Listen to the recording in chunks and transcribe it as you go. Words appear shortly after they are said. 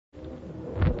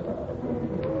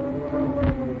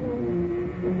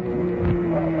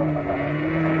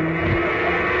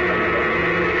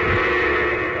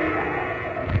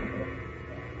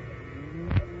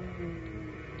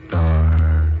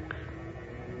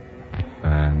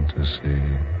to see.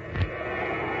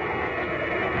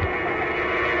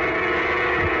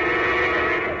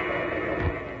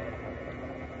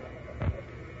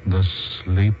 The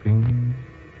sleeping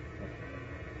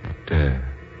dead.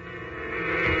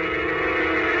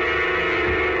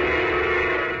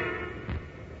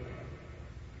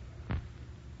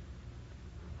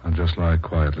 Now just lie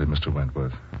quietly, Mr.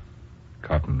 Wentworth.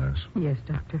 Cotton nurse. Yes,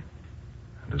 doctor.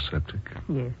 Antiseptic.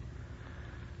 Yes.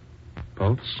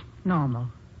 Pulse? Normal.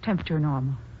 Temperature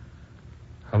normal.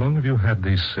 How long have you had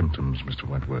these symptoms, Mr.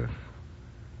 Wentworth?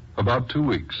 About 2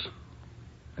 weeks.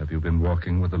 Have you been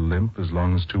walking with a limp as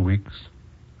long as 2 weeks?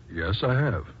 Yes, I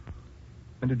have.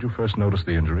 When did you first notice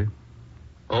the injury?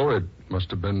 Oh, it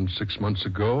must have been 6 months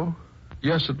ago.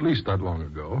 Yes, at least that long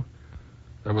ago.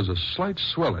 There was a slight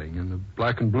swelling in the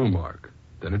black and blue mark.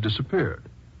 Then it disappeared.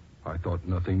 I thought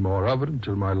nothing more of it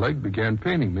until my leg began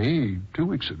paining me 2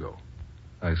 weeks ago.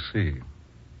 I see.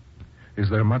 Is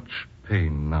there much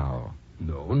pain now?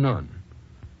 No, none.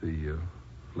 The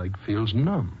leg feels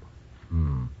numb.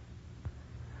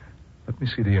 Let me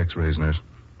see the x-rays, nurse.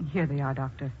 Here they are,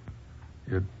 doctor.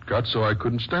 It got so I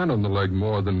couldn't stand on the leg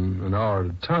more than an hour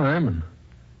at a time, and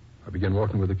I began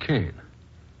walking with a cane.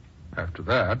 After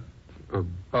that,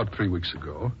 about 3 weeks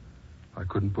ago, I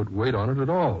couldn't put weight on it at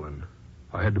all, and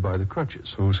I had to buy the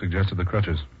crutches. Who suggested the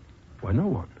crutches? Why, no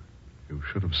one. You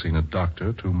should have seen a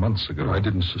doctor 2 months ago. I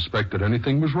didn't suspect that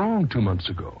anything was wrong 2 months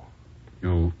ago.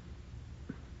 You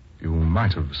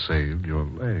might have saved your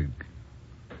leg.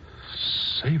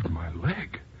 Saved my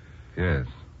leg? Yes.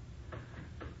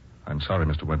 I'm sorry,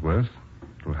 Mr. Wentworth.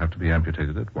 It will have to be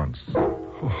amputated at once.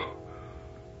 Oh,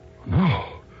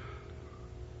 no.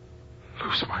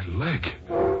 Lose my leg.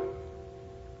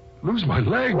 Lose my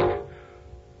leg.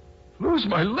 Lose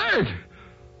my leg.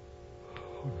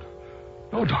 Oh,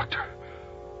 no, doctor.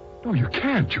 No, you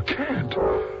can't. You can't.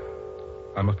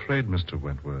 I'm afraid, Mr.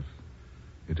 Wentworth,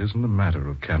 it isn't a matter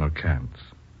of can or can't.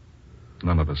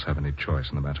 None of us have any choice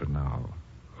in the matter now.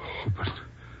 Oh, but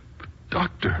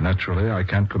doctor... Naturally, I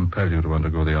can't compel you to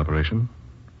undergo the operation.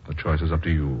 The choice is up to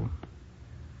you.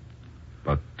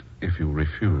 But if you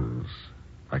refuse,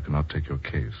 I cannot take your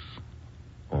case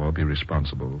or be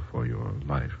responsible for your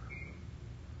life.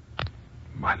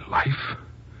 My life?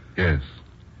 Yes.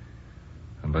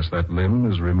 Unless that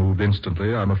limb is removed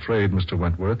instantly, I'm afraid, Mr.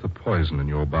 Wentworth, the poison in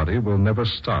your body will never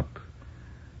stop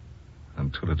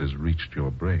until it has reached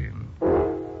your brain.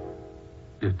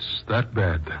 It's that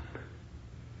bad, then?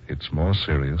 It's more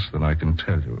serious than I can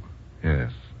tell you.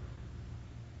 Yes.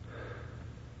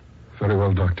 Very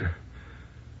well, doctor.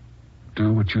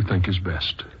 Do what you think is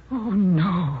best. Oh,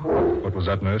 no. What was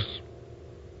that, nurse?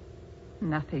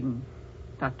 Nothing,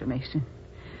 Dr. Mason.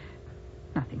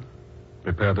 Nothing.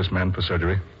 Prepare this man for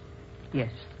surgery.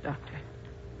 Yes, doctor.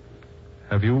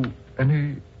 Have you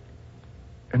any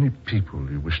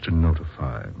people you wish to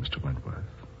notify, Mr. Wentworth?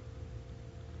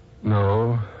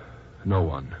 No, no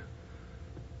one.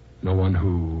 No one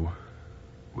who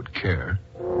would care.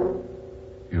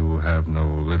 You have no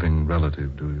living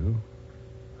relative, do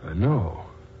you? No.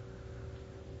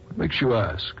 What makes you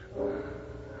ask?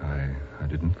 I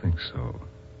didn't think so.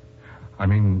 I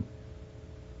mean,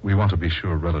 we want to be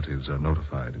sure relatives are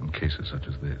notified in cases such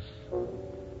as this.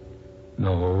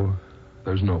 No,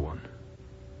 there's no one.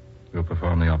 We'll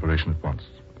perform the operation at once.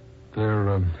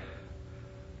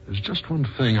 There's just one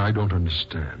thing I don't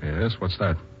understand. Yes, what's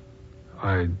that?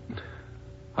 I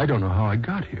don't know how I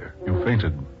got here. You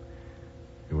fainted.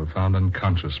 You were found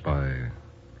unconscious by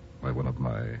one of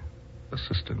my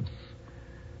assistants.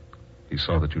 He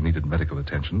saw that you needed medical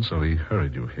attention, so he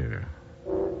hurried you here.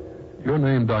 Your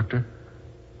name, doctor?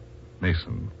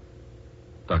 Mason.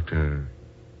 Dr.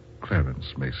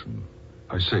 Clarence Mason.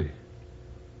 I see.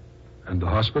 And the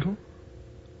hospital?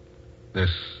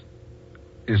 This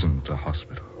isn't a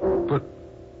hospital. But,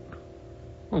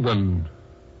 well, then,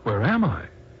 where am I?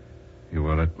 You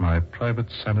are at my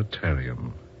private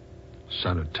sanitarium.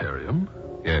 Sanitarium?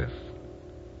 Yes.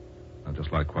 Now,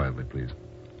 just lie quietly, please.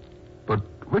 But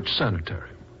which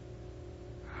sanitarium?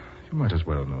 You might as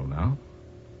well know now.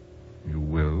 You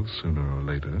will, sooner or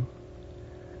later.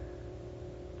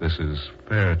 This is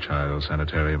Fairchild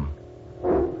Sanitarium.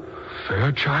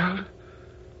 Fairchild?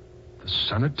 The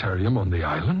sanitarium on the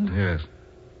island? Yes.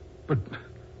 But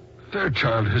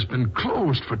Fairchild has been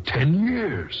closed for 10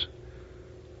 years.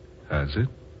 Has it?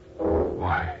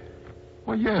 Why,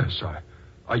 yes.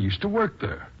 I used to work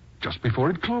there just before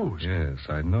it closed. Yes,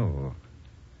 I know.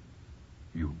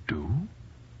 You do?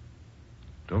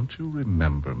 Don't you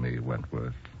remember me,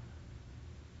 Wentworth?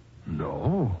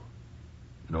 No.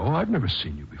 No, I've never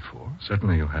seen you before.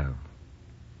 Certainly you have.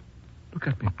 Look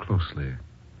at me closely.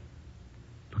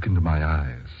 Look into my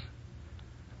eyes.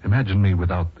 Imagine me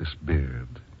without this beard.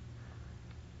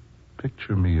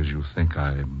 Picture me as you think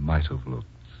I might have looked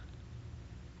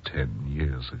 10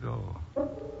 years ago.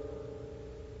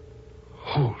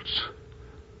 Holtz.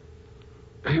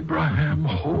 Abraham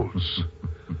Holtz.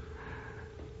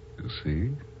 You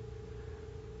see?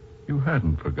 You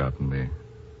hadn't forgotten me.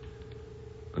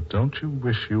 But don't you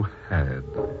wish you had?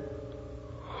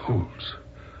 Holtz.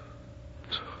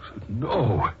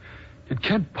 No, it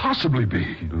can't possibly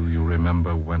be. Do you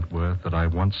remember, Wentworth, that I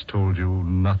once told you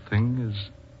nothing is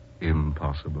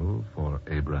impossible for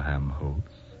Abraham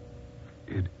Holtz?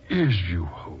 It is you,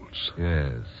 Holtz.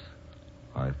 Yes.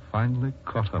 I finally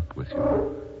caught up with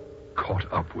you.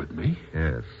 Caught up with me?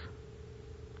 Yes.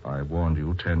 I warned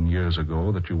you 10 years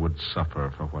ago that you would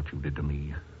suffer for what you did to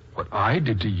me. What I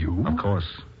did to you? Of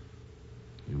course.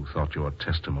 You thought your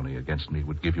testimony against me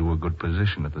would give you a good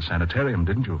position at the sanitarium,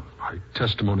 didn't you? My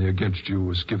testimony against you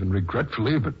was given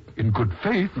regretfully, but in good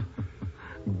faith.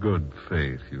 Good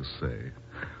faith, you say.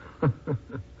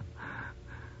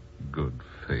 Good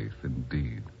faith,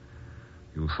 indeed.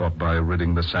 You thought by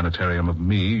ridding the sanitarium of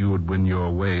me, you would win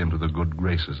your way into the good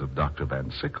graces of Dr.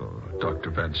 Van Sickle. Dr.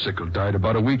 Van Sickle died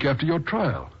about a week after your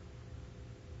trial.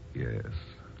 Yes.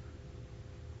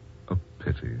 A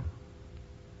pity.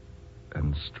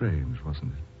 And strange,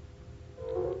 wasn't it?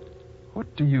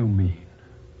 What do you mean?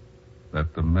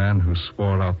 That the man who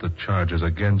swore out the charges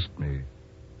against me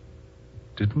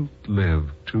didn't live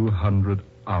 200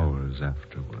 hours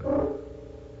afterward.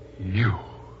 You.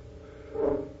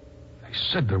 They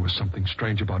said there was something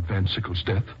strange about Van Sickle's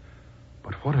death.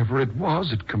 But whatever it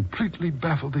was, it completely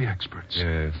baffled the experts.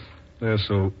 Yes. They're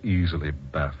so easily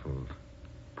baffled.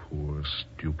 Poor,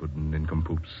 stupid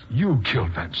nincompoops. You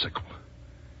killed Van Sickle.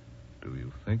 Do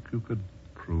you think you could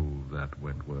prove that,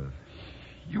 Wentworth?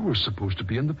 You were supposed to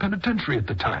be in the penitentiary at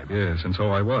the time. Yes, and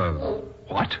so I was.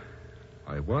 What?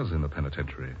 I was in the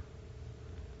penitentiary.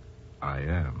 I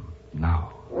am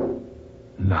now.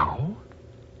 Now?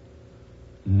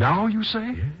 Now, you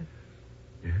say? Yes.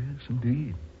 Yes,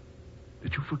 indeed.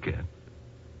 Did you forget?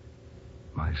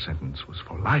 My sentence was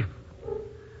for life.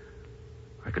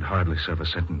 I could hardly serve a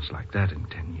sentence like that in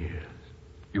 10 years.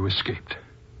 You escaped.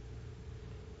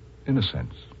 In a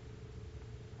sense.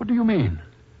 What do you mean?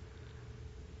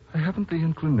 I haven't the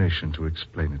inclination to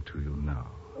explain it to you now.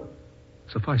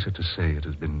 Suffice it to say, it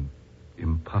has been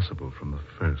impossible from the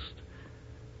first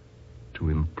to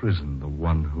imprison the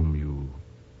one whom you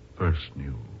first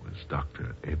knew as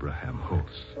Dr. Abraham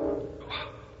Holtz.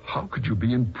 How could you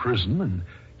be in prison and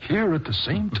here at the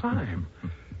same time?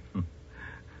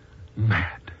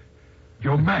 Mad.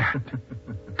 You're mad.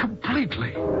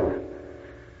 Completely.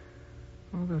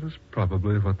 Well, that is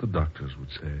probably what the doctors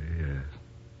would say, yes.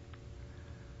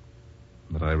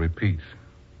 But I repeat,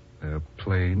 their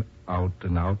plain,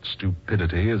 out-and-out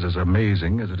stupidity is as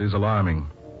amazing as it is alarming.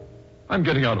 I'm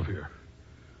getting out of here.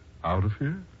 Out of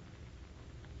here?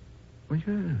 Well,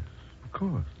 yes, of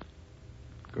course.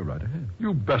 Go right ahead.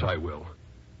 You bet I will.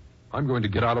 I'm going to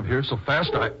get out of here so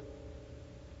fast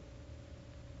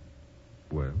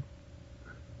Well?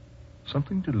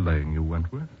 Something delaying you,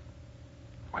 Wentworth?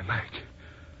 My leg.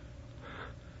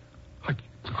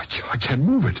 I can't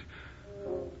move it.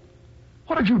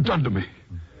 What have you done to me?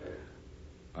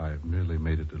 I've merely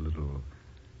made it a little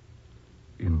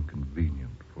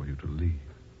inconvenient for you to leave.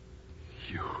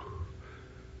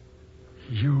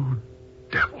 You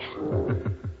devil.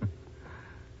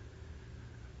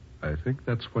 I think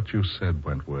that's what you said,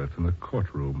 Wentworth, in the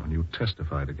courtroom when you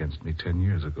testified against me 10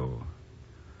 years ago.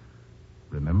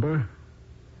 Remember?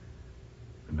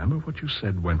 Remember what you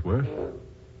said, Wentworth?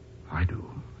 I do.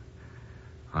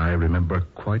 I remember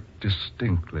quite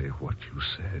distinctly what you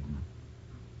said.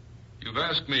 You've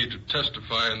asked me to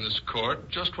testify in this court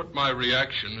just what my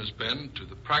reaction has been to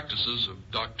the practices of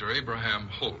Dr. Abraham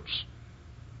Holtz.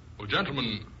 Well,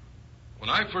 gentlemen, when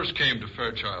I first came to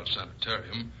Fairchild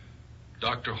Sanitarium,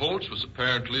 Dr. Holtz was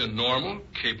apparently a normal,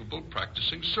 capable,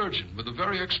 practicing surgeon with a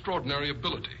very extraordinary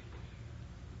ability.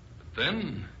 But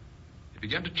then he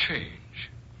began to change.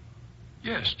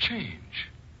 Yes, change.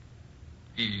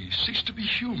 He ceased to be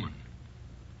human.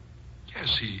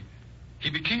 Yes, he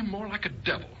became more like a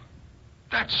devil.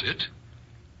 That's it.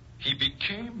 He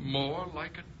became more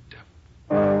like a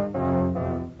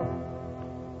devil.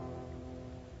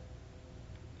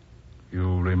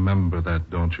 You remember that,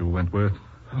 don't you, Wentworth?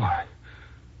 Oh, I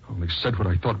only said what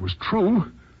I thought was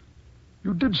true.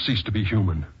 You did cease to be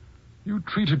human. You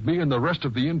treated me and the rest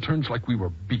of the interns like we were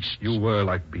beasts. You were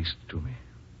like beasts to me.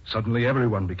 Suddenly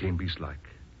everyone became beast-like.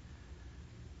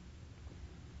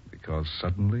 Because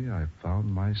suddenly I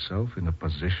found myself in a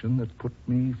position that put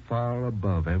me far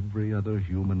above every other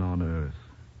human on Earth.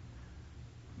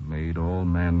 Made all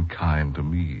mankind to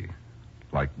me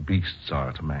like beasts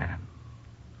are to man.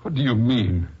 What do you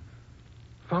mean?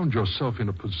 Found yourself in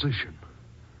a position?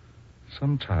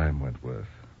 Sometime, Wentworth.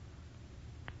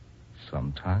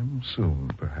 Sometime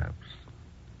soon, perhaps.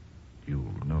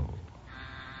 You'll know.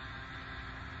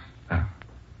 Ah,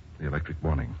 the electric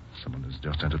warning. Someone has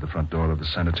just entered the front door of the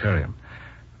sanitarium.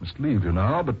 I must leave you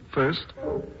now, but first...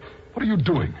 What are you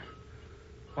doing?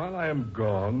 While I am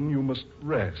gone, you must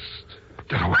rest.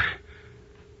 Get away!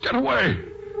 Get away!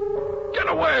 Get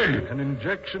away! An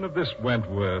injection of this,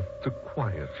 Wentworth, to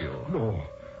quiet you. No.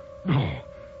 No.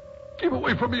 Keep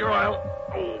away from me or I'll...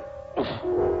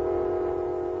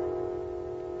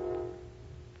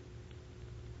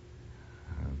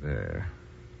 There.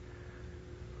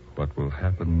 What will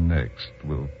happen next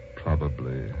will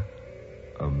probably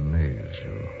amaze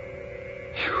you.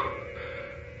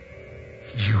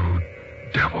 You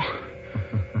devil.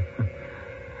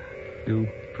 You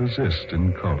persist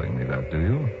in calling me that, do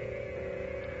you?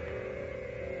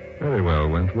 Very well,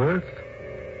 Wentworth.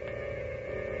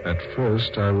 At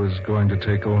first, I was going to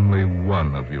take only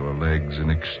one of your legs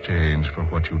in exchange for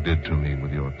what you did to me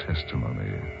with your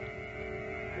testimony.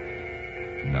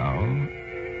 Now,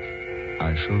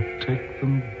 I shall take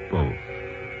them both.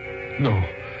 No.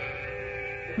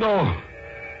 No.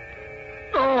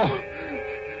 No.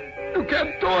 You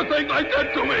can't do a thing like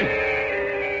that to me.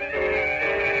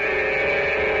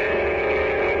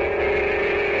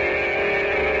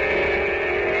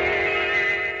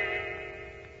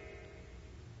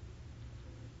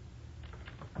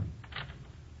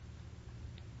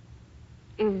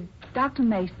 Is Dr.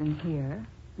 Mason here?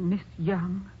 Miss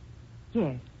Young?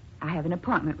 Yes. I have an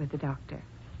appointment with the doctor.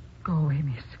 Go away,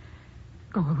 miss.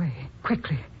 Go away.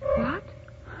 Quickly. What?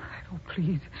 Oh,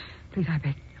 please. Please, I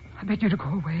beg. I beg you to go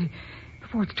away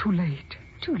before it's too late.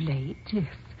 Too late?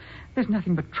 Yes. There's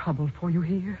nothing but trouble for you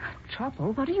here.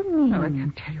 Trouble? What do you mean? No, I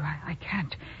can't tell you. I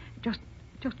can't.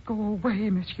 Just go away,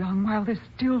 Miss Young, while there's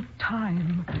still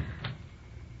time.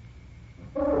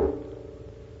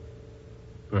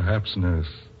 Perhaps,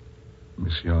 nurse,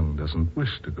 Miss Young doesn't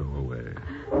wish to go away.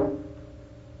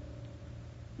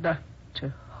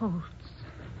 Dr. Holtz.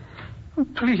 Oh,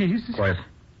 please. Quiet.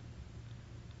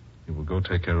 You will go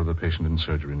take care of the patient in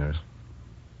surgery, nurse.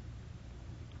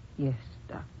 Yes,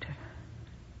 doctor.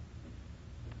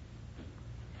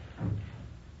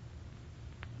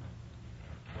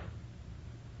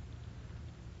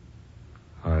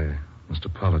 I must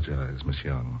apologize, Miss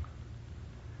Young.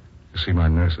 You see, my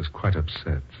nurse is quite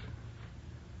upset.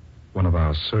 One of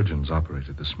our surgeons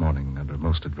operated this morning under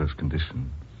most adverse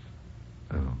conditions.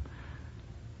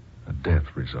 A death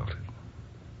resulted.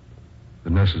 The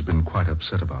nurse has been quite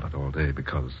upset about it all day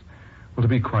because, well, to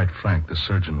be quite frank, the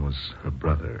surgeon was her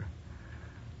brother.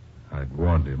 I'd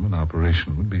warned him an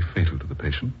operation would be fatal to the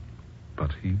patient,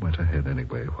 but he went ahead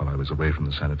anyway while I was away from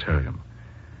the sanitarium.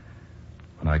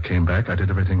 When I came back, I did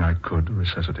everything I could to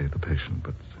resuscitate the patient,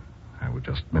 but I was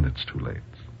just minutes too late.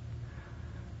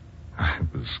 I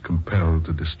was compelled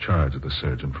to discharge the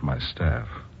surgeon from my staff.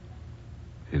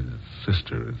 His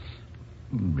sister is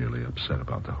merely upset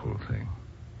about the whole thing.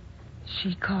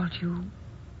 She called you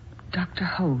Dr.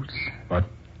 Holtz. What?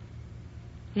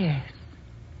 Yes,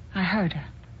 I heard her.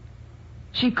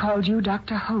 She called you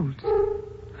Dr. Holtz.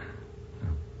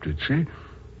 Did she?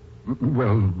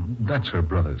 Well, that's her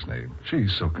brother's name.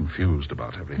 She's so confused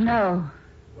about everything. No.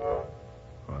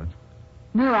 What?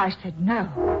 No, I said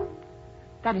no.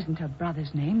 That isn't her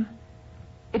brother's name.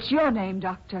 It's your name,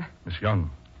 Doctor. Miss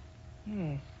Young.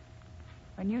 Yes.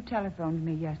 When you telephoned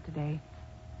me yesterday,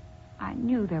 I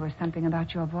knew there was something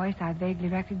about your voice I vaguely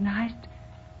recognized.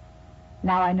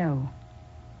 Now I know.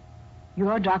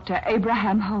 You're Dr.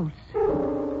 Abraham Holtz.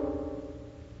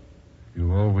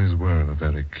 You always were a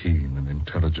very keen and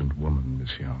intelligent woman,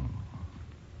 Miss Young.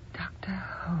 Dr.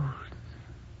 Holtz.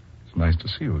 It's nice to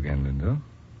see you again, Linda.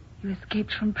 You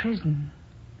escaped from prison.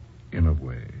 In a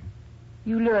way.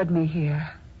 You lured me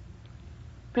here.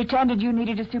 Pretended you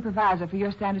needed a supervisor for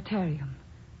your sanitarium.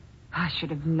 I should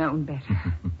have known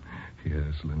better.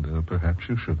 Yes, Linda, perhaps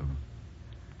you should have.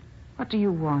 What do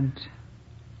you want?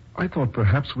 I thought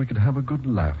perhaps we could have a good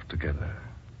laugh together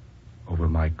over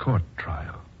my court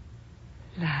trial.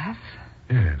 Laugh?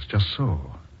 Yes, just so.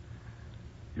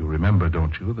 You remember,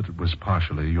 don't you, that it was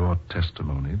partially your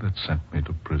testimony that sent me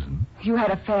to prison? You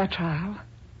had a fair trial?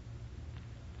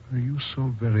 Are you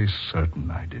so very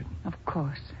certain I did? Of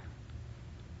course.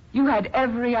 You had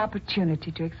every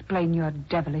opportunity to explain your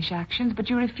devilish actions, but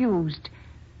you refused.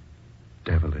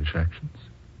 Devilish actions?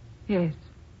 Yes.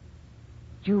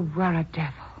 You were a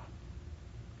devil.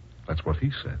 That's what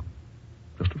he said.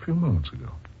 Just a few moments ago.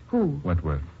 Who?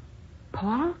 Wentworth.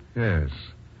 Paul? Yes.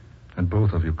 And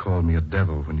both of you called me a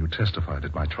devil when you testified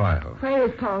at my trial. Where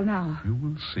is Paul now? You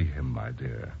will see him, my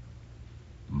dear.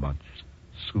 Much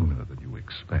sooner than you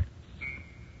expect.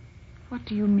 What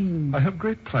do you mean? I have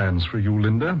great plans for you,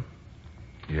 Linda.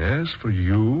 Yes, for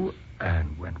you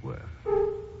and Wentworth.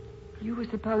 You were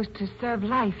supposed to serve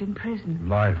life in prison.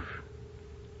 Life.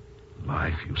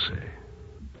 Life, you say.